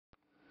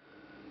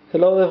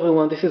Hello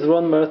everyone, this is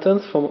Ron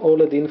Mertens from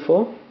OLED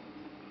Info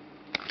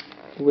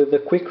with a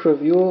quick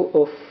review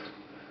of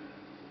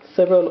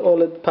several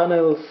OLED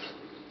panels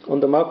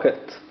on the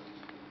market.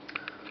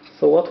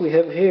 So what we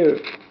have here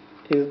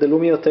is the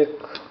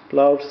Lumiotec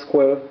large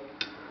square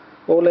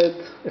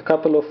OLED, a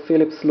couple of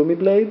Philips Lumi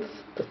blades,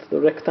 that's the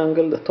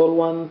rectangle, the tall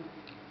one,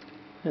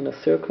 and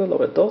a circle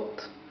or a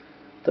dot.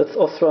 That's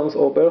OSRAM's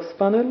burst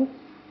panel,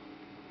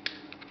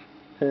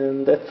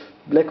 and that's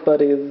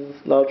Blackbody's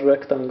large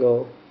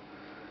rectangle,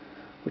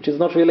 which is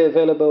not really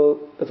available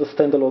as a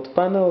standalone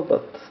panel,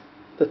 but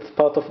that's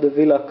part of the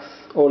Velux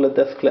OLED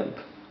desk lamp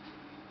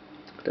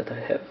that I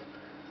have.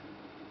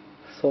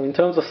 So in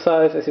terms of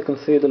size, as you can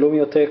see, the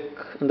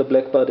Lumiotec and the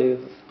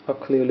Blackbodies are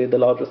clearly the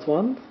largest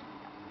ones.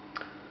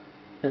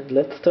 And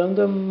let's turn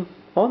them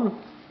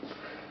on.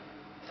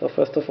 So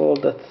first of all,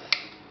 that's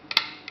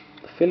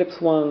the Philips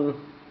one.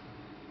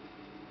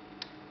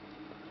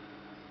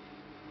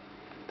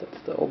 That's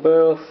the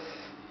Oberth.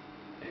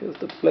 Here's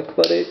the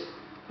Blackbody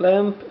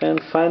lamp,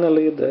 and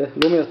finally the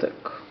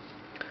Lumiotec,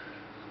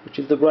 which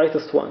is the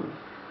brightest one.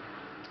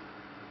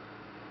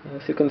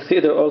 As you can see,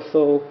 they're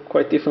also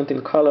quite different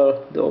in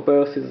color. The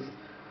Oberth is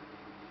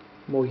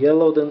more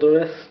yellow than the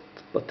rest,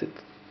 but it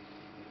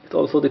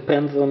also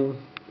depends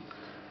on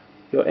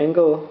your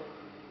angle.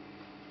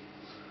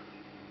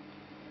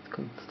 It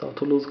can start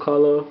to lose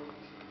color.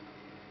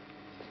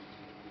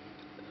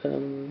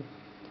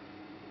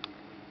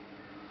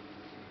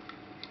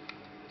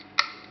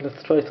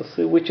 Let's try to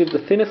see which is the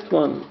thinnest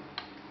one.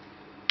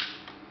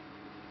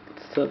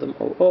 Let's turn them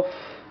all off.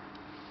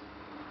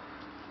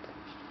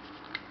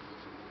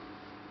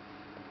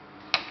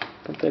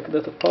 And take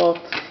that apart.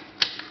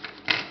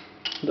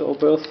 The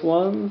Oberth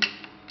one.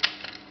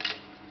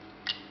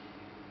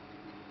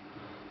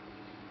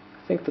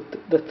 I think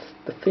that's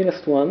the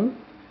thinnest one.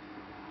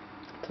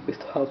 It's a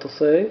bit hard to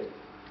say.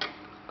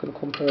 You can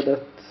compare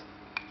that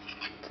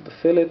to the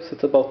Philips.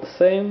 It's about the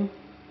same.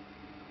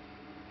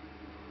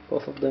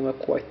 Both of them are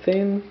quite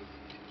thin.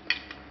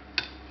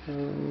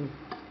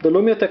 The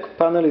Lumiotec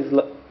panel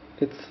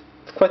it's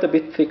quite a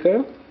bit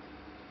thicker,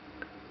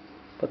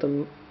 but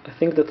I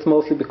think that's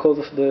mostly because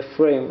of the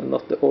frame and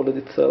not the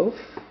OLED itself.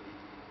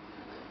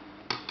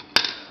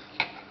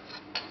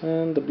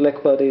 And the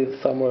Blackbody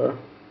is somewhere,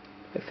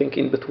 I think,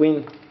 in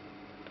between.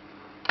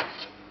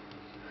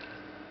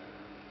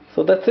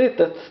 So that's it.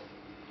 That's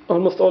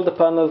almost all the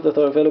panels that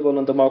are available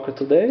on the market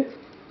today.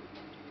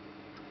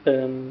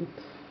 And